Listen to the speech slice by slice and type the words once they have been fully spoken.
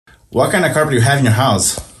What kind of carpet do you have in your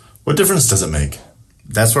house? What difference does it make?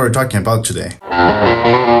 That's what we're talking about today.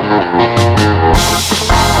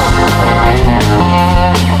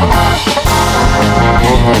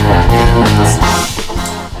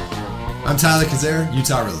 I'm Tyler Kazare,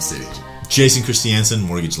 Utah Real Estate Agent. Jason Christiansen,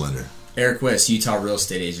 mortgage lender. Eric West, Utah Real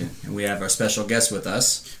Estate Agent. And we have our special guest with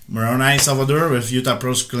us. Moroni Salvador with Utah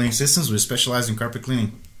Pros Cleaning Systems. We specialize in carpet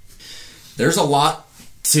cleaning. There's a lot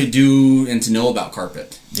to do and to know about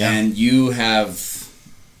carpet. Yeah. And you have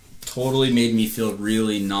totally made me feel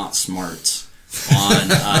really not smart on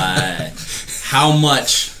how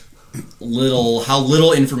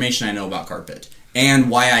little information I know about carpet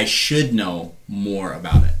and why I should know more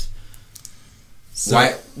about it. So,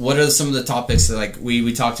 what are some of the topics that, like,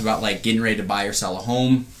 we talked about, like getting ready to buy or sell a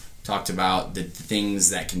home, talked about the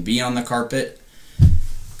things that can be on the carpet,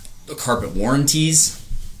 the carpet warranties.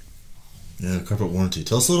 Yeah, carpet warranty.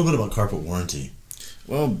 Tell us a little bit about carpet warranty.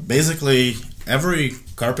 Well, basically, every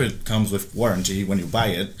carpet comes with warranty when you buy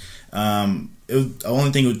it. The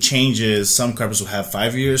only thing that would change is some carpets will have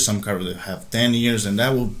 5 years, some carpets will have 10 years, and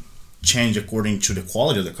that will change according to the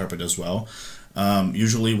quality of the carpet as well.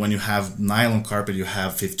 Usually when you have nylon carpet, you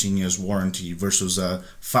have 15 years warranty versus a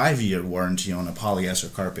 5-year warranty on a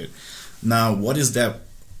polyester carpet. Now, what is that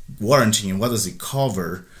warranty and what does it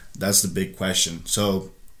cover? That's the big question. So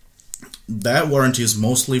that warranty is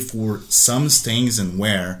mostly for some stains and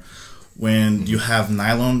wear. When you have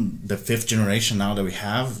nylon, the 5th generation now that we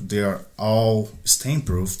have, they are all stain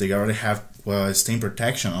proof. They already have stain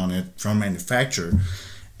protection on it from manufacturer,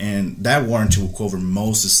 and that warranty will cover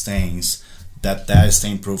most stains that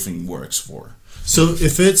stain proofing works for. So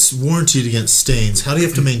if it's warranted against stains, how do you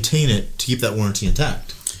have to maintain it to keep that warranty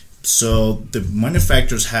intact? So the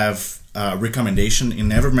manufacturers have recommendation,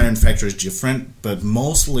 and every manufacturer is different, but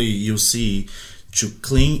mostly you'll see to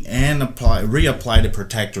clean and reapply the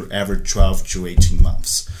protector every 12 to 18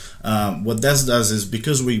 months. What that does is,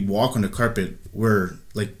 because we walk on the carpet, we're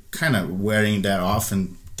like kind of wearing that off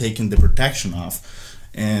and taking the protection off,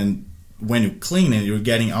 and when you clean it, you're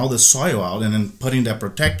getting all the soil out and then putting that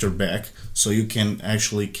protector back so you can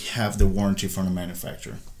actually have the warranty from the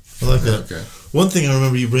manufacturer. I like that. Okay. One thing I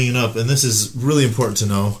remember you bringing up, and this is really important to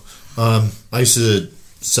know, I used to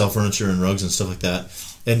sell furniture and rugs and stuff like that,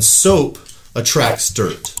 and soap attracts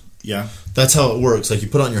dirt. Yeah. That's how it works. Like, you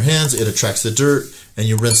put it on your hands, it attracts the dirt, and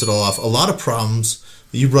you rinse it all off. A lot of problems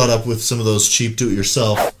that you brought up with some of those cheap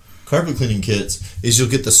do-it-yourself carpet cleaning kits is you'll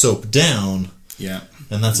get the soap down, Yeah.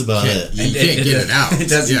 and that's about it. You can't get it out. It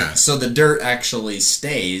doesn't. Yeah. So the dirt actually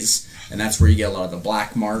stays, and that's where you get a lot of the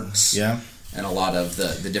black marks. Yeah. And a lot of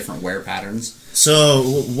the different wear patterns. So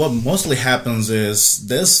what mostly happens is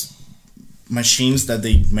this machines that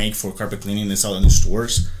they make for carpet cleaning, they sell in the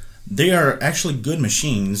stores, they are actually good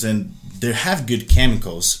machines and they have good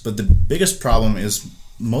chemicals, but the biggest problem is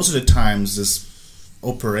most of the times this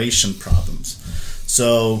operation problems.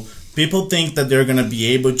 So people think that they're going to be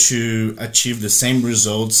able to achieve the same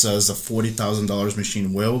results as a $40,000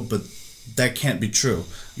 machine will, but that can't be true.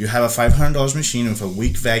 You have a $500 machine with a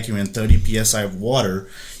weak vacuum and 30 psi of water.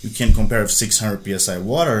 You can compare with 600 psi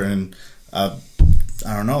water and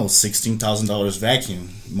 $16,000 vacuum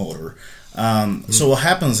motor. So what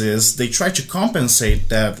happens is they try to compensate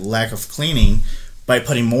that lack of cleaning by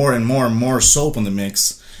putting more and more and more soap in the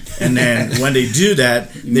mix. And then when they do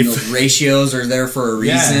that, those ratios are there for a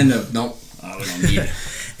reason. Yeah. We don't need it.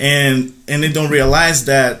 and they don't realize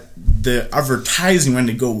that the advertising, when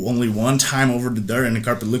they go only one time over the dirt and the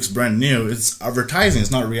carpet looks brand new, it's advertising, it's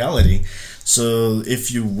not reality. So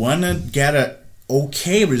if you want to get a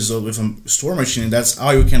okay result with a store machine, that's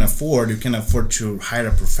all you can afford to hire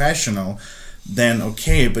a professional, then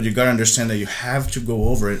okay, but you got to understand that you have to go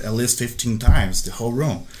over it at least 15 times, the whole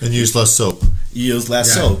room. And use less soap. You use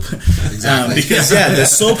less soap. Exactly. Because the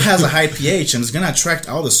soap has a high pH and it's going to attract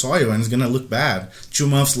all the soil and it's going to look bad. 2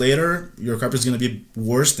 months later, your carpet is going to be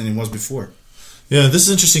worse than it was before. Yeah, this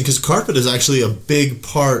is interesting because carpet is actually a big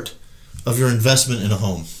part of your investment in a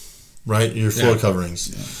home, right? Your floor coverings.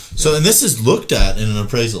 Yeah. So, and this is looked at in an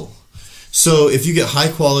appraisal. So if you get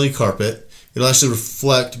high quality carpet, it'll actually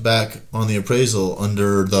reflect back on the appraisal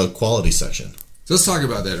under the quality section. So let's talk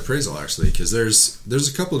about that appraisal, actually, because there's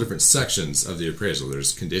a couple of different sections of the appraisal.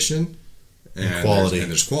 There's condition and quality.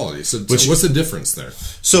 There's quality. So what's the difference there?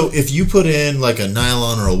 So if you put in like a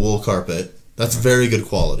nylon or a wool carpet, that's very good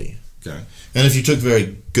quality. Okay. And if you took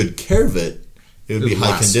very good care of it, it would be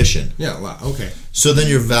high condition. Yeah, a lot. Okay. So then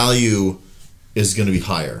your value is going to be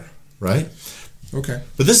higher, right? Okay.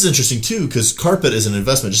 But this is interesting too, because carpet is an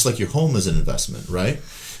investment, just like your home is an investment, right?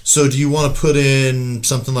 So do you want to put in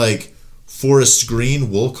something like forest green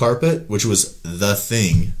wool carpet, which was the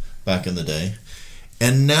thing back in the day,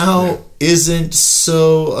 and now isn't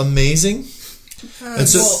so amazing. And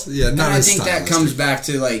so, not I as think that stylistic. comes back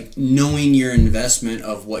to like knowing your investment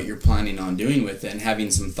of what you're planning on doing with it and having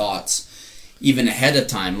some thoughts even ahead of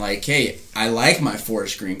time. Like, hey, I like my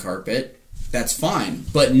forest green carpet. That's fine.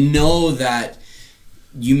 But know that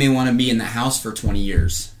you may want to be in the house for 20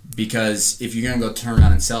 years. Because if you're going to go turn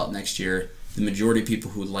around and sell it next year, the majority of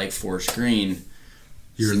people who like forest green,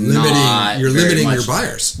 You're not limiting very your much.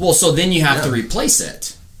 buyers. Well, so then you have Yeah. to replace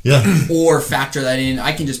it. yeah, Or factor that in.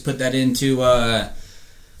 I can just put that into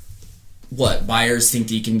what buyers think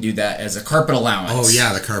that you can do that as a carpet allowance. Oh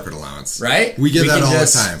yeah, the carpet allowance. Right? We get that can all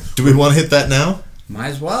just- the time. do we want to hit that now? Might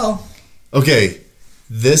as well. Okay,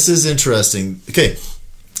 this is interesting. Okay,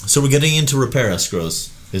 so we're getting into repair escrows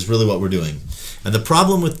is really what we're doing. And the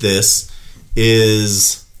problem with this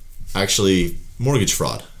is actually mortgage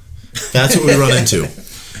fraud. That's what we run into.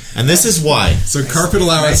 And this is why. So carpet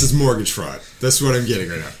allowance is mortgage fraud. That's what I'm getting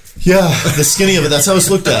right now. Yeah, the skinny of it, that's how it's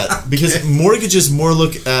looked at. Because mortgages more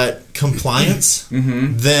look at compliance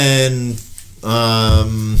than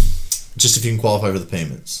just if you can qualify for the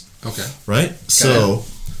payments. Okay. Right? So,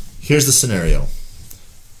 here's the scenario.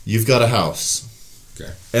 You've got a house.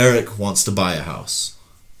 Okay. Eric wants to buy a house.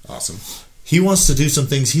 Awesome. He wants to do some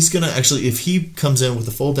things. He's going to actually, if he comes in with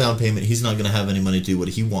a full down payment, he's not going to have any money to do what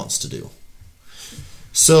he wants to do.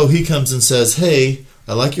 So he comes and says, hey,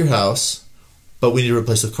 I like your house, but we need to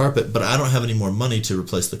replace the carpet, but I don't have any more money to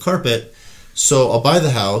replace the carpet, so I'll buy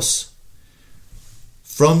the house.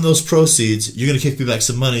 From those proceeds, you're going to kick me back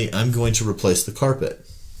some money. I'm going to replace the carpet.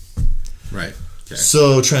 Right. Okay.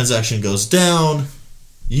 So transaction goes down.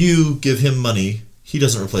 You give him money. He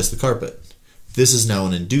doesn't replace the carpet. This is now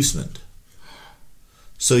an inducement.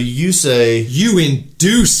 So you say... You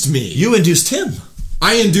induced me. You induced him.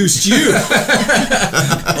 I induced you.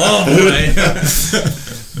 Oh boy.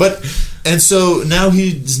 And so now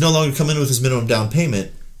he's no longer coming in with his minimum down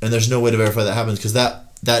payment, and there's no way to verify that happens because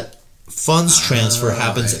that funds transfer I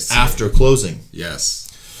happens see. after closing. Yes.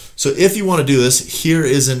 So if you want to do this, here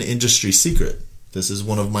is an industry secret. This is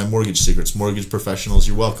one of my mortgage secrets. Mortgage professionals,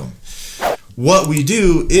 you're welcome. What we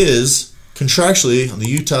do is, contractually, on the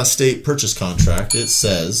Utah State purchase contract, it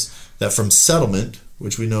says that from settlement,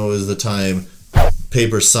 which we know is the time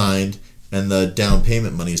paper signed and the down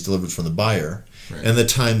payment money is delivered from the buyer, Right. and the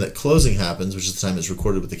time that closing happens, which is the time it's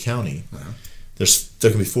recorded with the county, there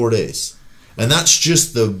can be 4 days. And that's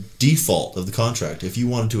just the default of the contract. If you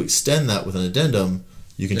wanted to extend that with an addendum,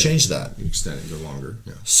 you can change that. You extend it, go longer.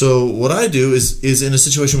 Yeah. So what I do is in a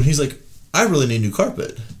situation when he's like, I really need new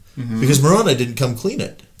carpet because Marana didn't come clean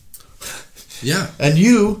it, Yeah. and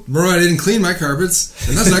you Mariah didn't clean my carpets,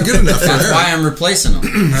 and that's not good enough for That's her. why I'm replacing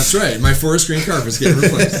them. That's right. My forest green carpet's getting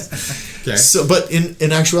replaced. Okay. so but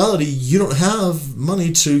in actuality you don't have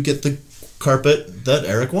money to get the carpet that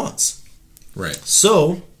Eric wants. Right.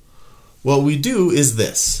 So what we do is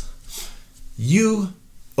this: you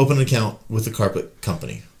open an account with the carpet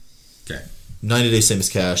company. Okay. 90 days same as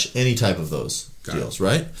cash, any type of those Got it. deals,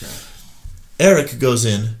 right? Okay. Eric goes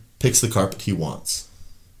in, picks the carpet he wants.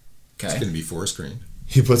 It's Okay. going to be forest green.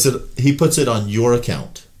 He puts it on your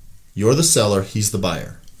account. You're the seller, he's the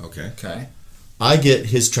buyer. Okay. Okay. I get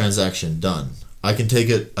his transaction done. I can take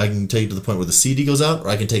it to the point where the CD goes out, or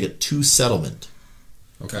I can take it to settlement.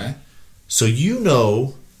 Okay. So you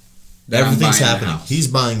know That I'm everything's buying the happening. house. He's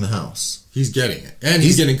buying the house. He's getting it. And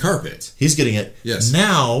he's getting carpet. He's getting it. Yes.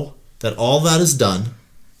 Now that all that is done,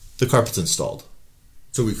 the carpet's installed.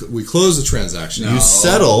 So we close the transaction. You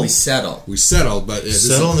settle. We settle. We settle, but it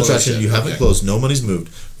Settle on the isn't closed transaction. yet. You haven't Okay. closed. No money's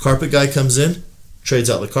moved. Carpet guy comes in, trades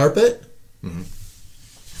out the carpet.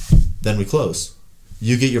 Then we close.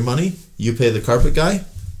 You get your money. You pay the carpet guy.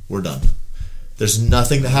 We're done. There's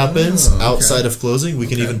nothing that happens Oh, okay. outside of closing. We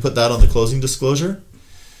can Okay. even put that on the closing disclosure.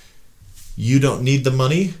 You don't need the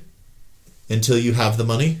money until you have the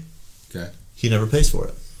money. Okay. He never pays for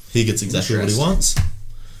it. He gets exactly what he wants.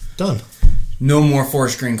 Done. No more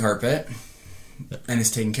forest green carpet, and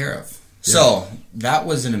it's taken care of. So that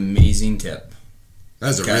was an amazing tip.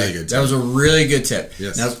 That's a Okay? really good tip. That was a really good tip.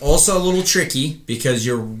 Yes. Now it's also a little tricky because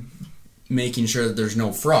you're making sure that there's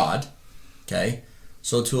no fraud. Okay,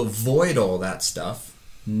 so to avoid all that stuff,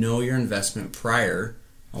 know your investment prior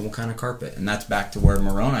on what kind of carpet, and that's back to where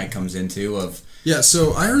Moroni comes into of. Yeah,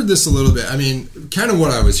 so I heard this a little bit. I mean, kind of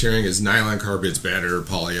what I was hearing is nylon carpet's better,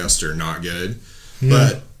 polyester not good.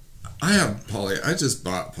 But I just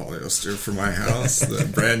bought polyester for my house, the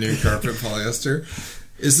brand new carpet polyester.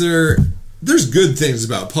 There's good things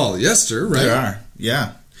about polyester, right? There are,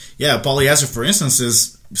 yeah. Polyester, for instance,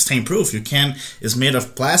 is stain proof. It's made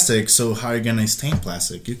of plastic, so how are you gonna stain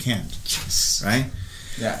plastic? You can't, right?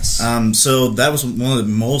 Yes. So that was one of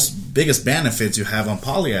the most biggest benefits you have on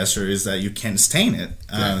polyester is that you can stain it.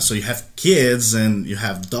 So you have kids and you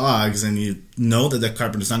have dogs and you know that the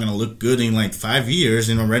carpet is not going to look good in like 5 years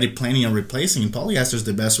and already planning on replacing it. Polyester is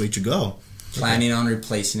the best way to go. Planning on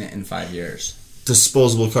replacing it in 5 years.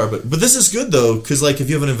 Disposable carpet. But this is good though, because like if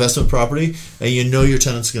you have an investment property and you know your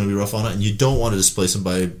tenant's going to be rough on it and you don't want to displace them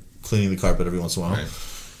by cleaning the carpet every once in a while,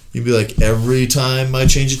 you'd be like, every time I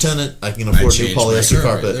change a tenant, I can afford new polyester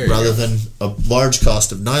carpet rather than a large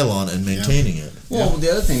cost of nylon and maintaining it. Well,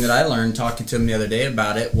 the other thing that I learned talking to him the other day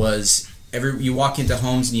about it was you walk into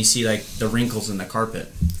homes and you see like the wrinkles in the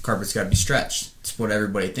carpet. The carpet's got to be stretched. It's what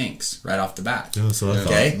everybody thinks right off the bat. Yeah, that's what I thought.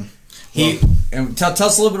 Okay. And tell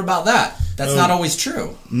us a little bit about that. That's not always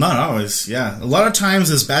true. Not always, yeah. A lot of times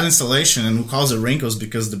it's bad installation and we cause it wrinkles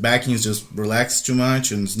because the backing is just relaxed too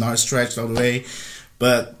much and it's not stretched all the way.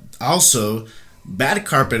 But also, bad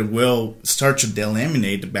carpet will start to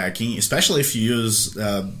delaminate the backing, especially if you use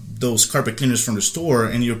those carpet cleaners from the store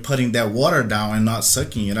and you're putting that water down and not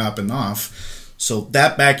sucking it up and off. So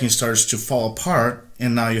that backing starts to fall apart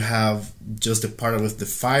and now you have just the part with the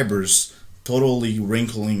fibers totally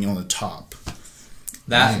wrinkling on the top.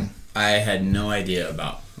 That I had no idea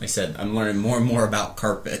about. Like I said, I'm learning more and more about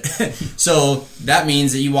carpet. So that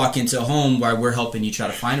means that you walk into a home where we're helping you try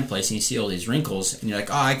to find a place and you see all these wrinkles and you're like,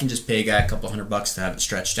 oh, I can just pay a guy a couple $100 to have it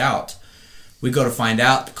stretched out. We go to find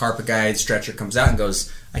out, the carpet guy, the stretcher comes out and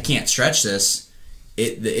goes, I can't stretch this.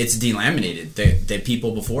 It's delaminated. The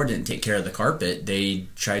people before didn't take care of the carpet. They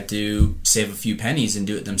tried to save a few pennies and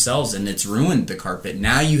do it themselves, and it's ruined the carpet.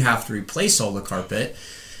 Now you have to replace all the carpet,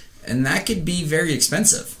 and that could be very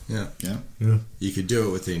expensive. Yeah. You could do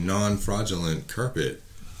it with a non-fraudulent carpet.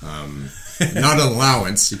 Not an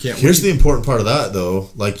allowance. You can't. Here's the important part of that, though.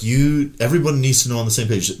 Like everybody needs to know on the same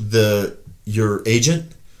page. Your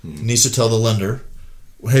agent needs to tell the lender,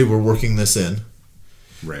 "Hey, we're working this in."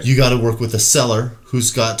 Right. You got to work with the seller,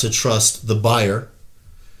 who's got to trust the buyer.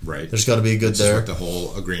 Right. There's got to be a good there. That's what the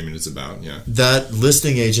whole agreement is about. Yeah. That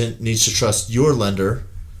listing agent needs to trust your lender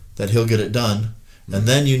that he'll get it done, and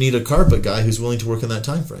then you need a carpet guy who's willing to work in that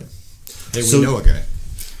time frame. Hey, we know a guy.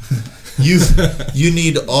 You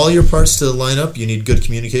need all your parts to line up. You need good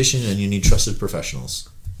communication, and you need trusted professionals.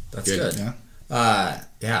 That's good.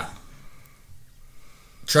 Yeah.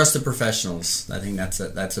 Trusted professionals. I think that's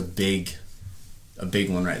a big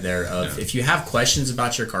one right there. If you have questions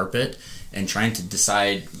about your carpet and trying to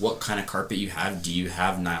decide what kind of carpet you have, do you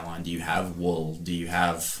have nylon? Do you have wool? Do you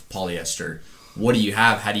have polyester? What do you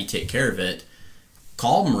have? How do you take care of it?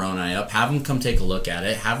 Call Moroni up, have them come take a look at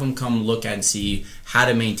it, have them come look at and see how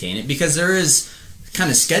to maintain it, because there is kind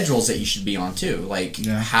of schedules that you should be on too, like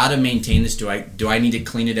how to maintain this. Do I need to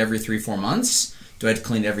clean it every 3-4 months? Do I have to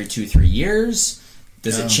clean it every 2-3 years?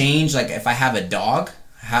 Does it change? Like if I have a dog,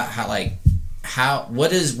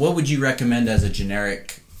 what would you recommend as a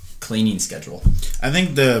generic cleaning schedule? I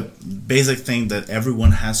think the basic thing that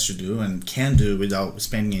everyone has to do and can do without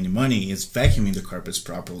spending any money is vacuuming the carpets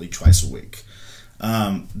properly twice a week.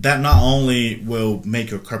 That not only will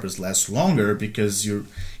make your carpets last longer because you're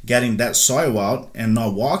getting that soil out and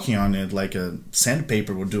not walking on it like a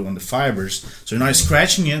sandpaper would do on the fibers. So you're not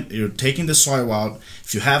scratching it, you're taking the soil out.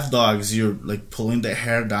 If you have dogs, you're like pulling the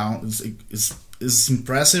hair down. It's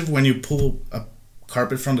impressive when you pull a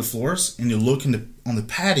carpet from the floors and you look on the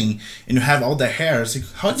padding and you have all the hair. It's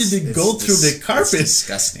like, how did it go through the carpet? It's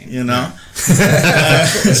disgusting. You know?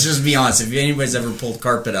 Let's just be honest. If anybody's ever pulled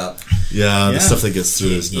carpet up, the stuff that gets through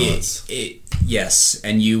is nuts. Yes,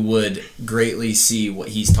 and you would greatly see what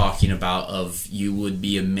he's talking about. You would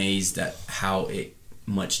be amazed at how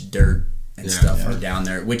much dirt and stuff are down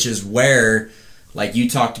there, which is where, like you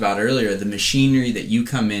talked about earlier, the machinery that you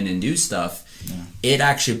come in and do stuff, it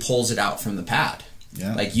actually pulls it out from the pad.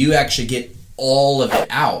 Yeah. Like you actually get all of it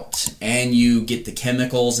out, and you get the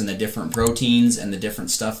chemicals and the different proteins and the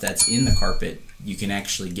different stuff that's in the carpet. You can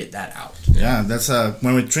actually get that out. Yeah, that's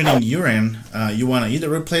when we're treating urine, you want to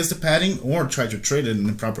either replace the padding or try to treat it in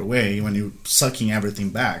the proper way when you're sucking everything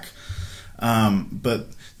back. But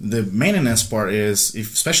the maintenance part is,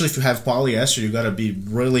 especially if you have polyester, you got to be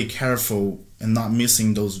really careful and not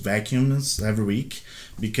missing those vacuums every week,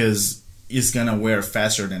 because it's gonna wear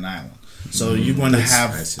faster than nylon. So you're going to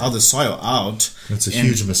have all the soil out. That's a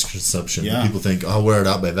huge misconception. Yeah. People think, I'll wear it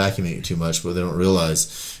out by vacuuming it too much. What they don't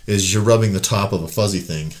realize is you're rubbing the top of a fuzzy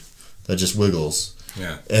thing that just wiggles.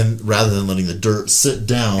 Yeah. And rather than letting the dirt sit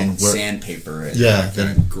down. And sandpaper it. Yeah.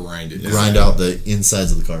 Then grind it. Grind out the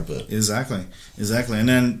insides of the carpet. Exactly. And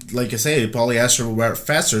then, like I say, polyester will wear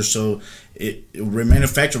faster, so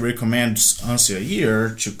manufacturer recommends once a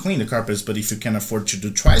year to clean the carpets, but if you can afford to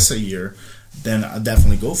do twice a year, then I'll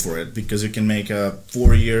definitely go for it, because you can make a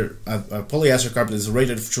 4-year a polyester carpet is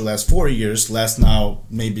rated to last 4 years, last now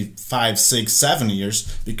maybe 5, 6, 7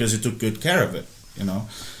 years, because you took good care of it, you know.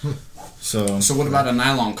 So what about a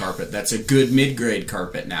nylon carpet? That's a good mid-grade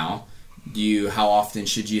carpet now. How often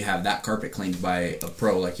should you have that carpet cleaned by a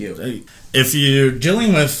pro like you? If you're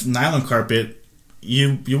dealing with nylon carpet,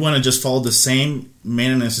 you want to just follow the same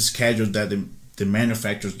maintenance schedule that the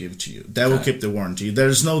manufacturers give to you. That will keep the warranty.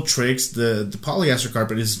 There's no tricks. The polyester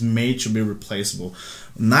carpet is made to be replaceable.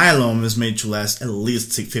 Nylon is made to last at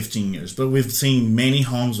least 15 years. But we've seen many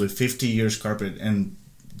homes with 50 years carpet, and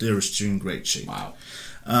they're still in great shape. Wow.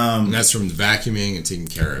 And that's from the vacuuming and taking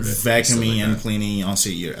care of it. Vacuuming and cleaning once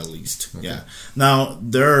a year at least. Okay. Yeah. Now,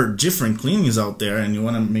 there are different cleanings out there, and you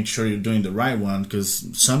want to make sure you're doing the right one, because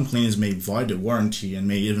some cleanings may void the warranty and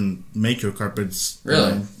may even make your carpets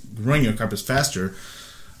ruin your carpets faster.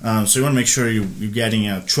 So you want to make sure you're getting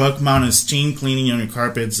a truck-mounted steam cleaning on your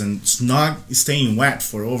carpets, and it's not staying wet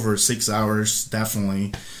for over 6 hours,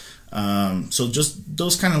 definitely. So just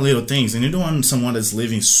those kind of little things, and you don't want someone that's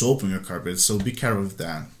leaving soap on your carpets, so be careful with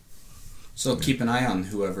that. So keep an eye on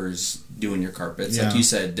whoever's doing your carpets. Like you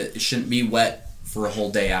said, it shouldn't be wet for a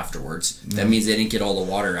whole day afterwards. That means they didn't get all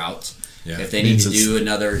the water out. Yeah. If they need to do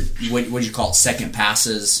another, what do you call it, second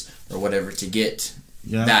passes or whatever to get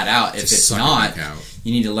that out. If it's not,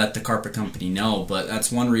 you need to let the carpet company know. But that's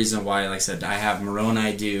one reason why, like I said, I have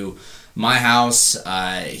Moroni do my house.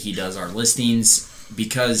 He does our listings,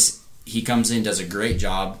 because he comes in, does a great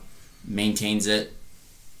job, maintains it,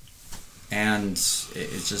 and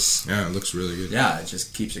it just... Yeah, it looks really good. Yeah, it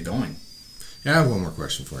just keeps it going. Yeah, I have one more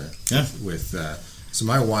question for you. Yeah. So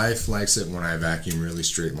my wife likes it when I vacuum really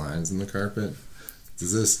straight lines in the carpet.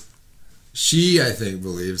 She, I think,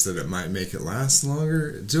 believes that it might make it last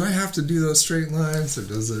longer. Do I have to do those straight lines, or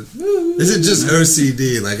is it just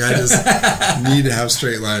OCD? Like, I just need to have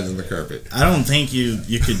straight lines on the carpet. I don't think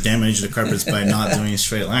you could damage the carpets by not doing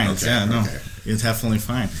straight lines. You're definitely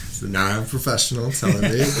fine. So now I have a professional telling me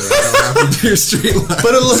that I don't have to do straight lines.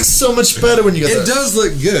 But it looks so much better when you get it. It does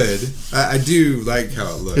look good. I do like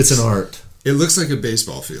how it looks. It's an art. It looks like a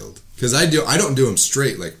baseball field, because I don't do them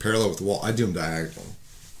straight, like parallel with the wall. I do them diagonal.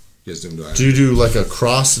 You guys do them diagonal. Do you do like a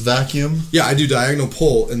cross vacuum? Yeah, I do diagonal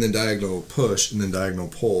pull and then diagonal push and then diagonal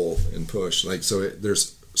pull and push. Like, so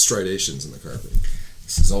there's striations in the carpet.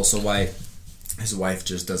 This is also why his wife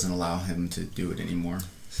just doesn't allow him to do it anymore.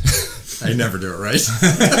 I never do it right. Is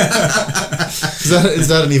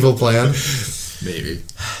that an evil plan? Maybe.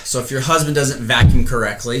 So if your husband doesn't vacuum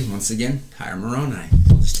correctly, once again, hire Moroni.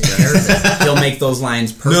 He'll just take care of it. He'll make those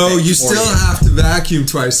lines perfect. No, you still have to vacuum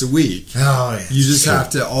twice a week. Oh, yeah. You just have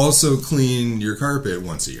to also clean your carpet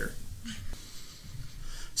once a year.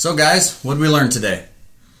 So guys, what did we learn today?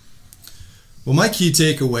 Well, my key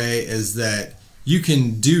takeaway is that you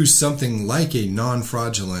can do something like a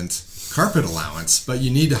non-fraudulent carpet allowance, but you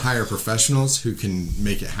need to hire professionals who can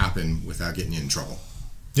make it happen without getting you in trouble.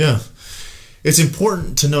 Yeah. It's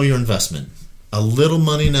important to know your investment. A little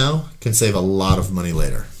money now can save a lot of money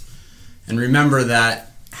later. And remember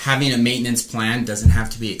that having a maintenance plan doesn't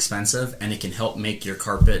have to be expensive, and it can help make your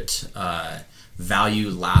carpet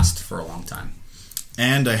value last for a long time.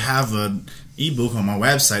 And I have an ebook on my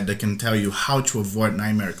website that can tell you how to avoid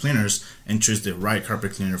nightmare cleaners and choose the right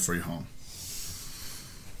carpet cleaner for your home.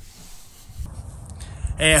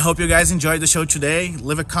 Hey, I hope you guys enjoyed the show today.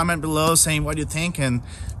 Leave a comment below saying what you think, and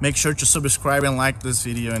make sure to subscribe and like this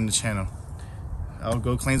video and the channel. I'll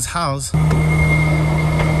go clean this house.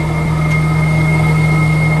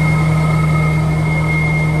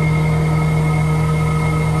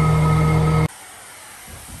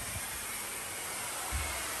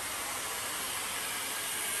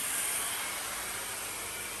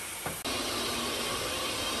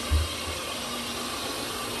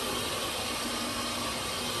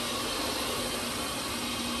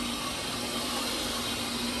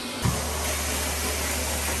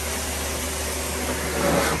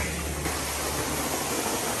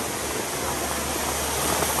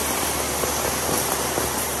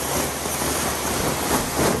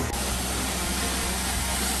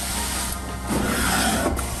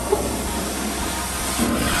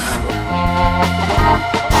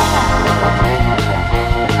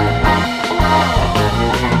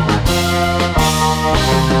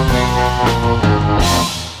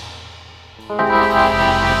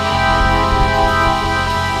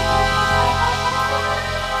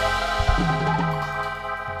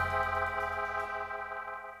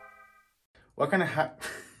 What kind of hat?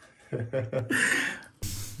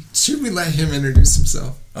 Should we let him introduce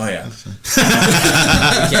himself? Oh yeah.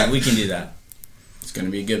 We can do that. It's going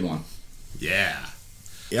to be a good one. Yeah.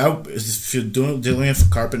 Yeah, if you're dealing with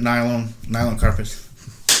carpet, nylon carpet.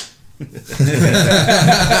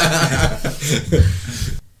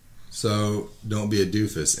 So don't be a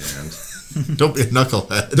doofus, and Don't be a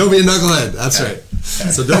knucklehead. don't be a knucklehead. That's right.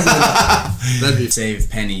 So don't be. That'd be. Save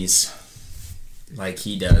pennies like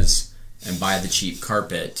he does and buy the cheap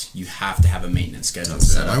carpet. You have to have a maintenance schedule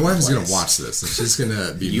set up. My wife is in gonna place. watch this, and she's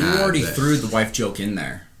gonna be. You mad already that- threw the wife joke in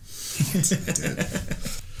there.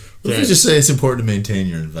 Let me just say it's important to maintain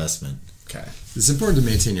your investment. Okay. It's important to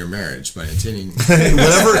maintain your marriage by maintaining.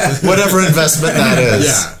 whatever investment that is.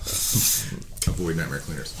 Yeah. Avoid nightmare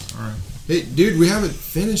cleaners. All right. Hey, dude, we haven't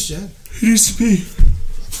finished yet. He used to pee.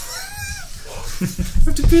 I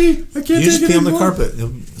have to pee. I can't You take just it pee on the anymore. carpet. Yeah,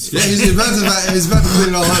 he's about to clean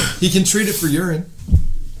it all up. He can treat it for urine.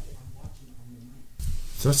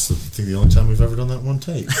 That's the only time we've ever done that one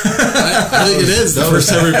take. I think it is the first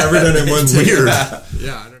time we've ever done it one take. Weird.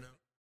 Yeah, I don't know.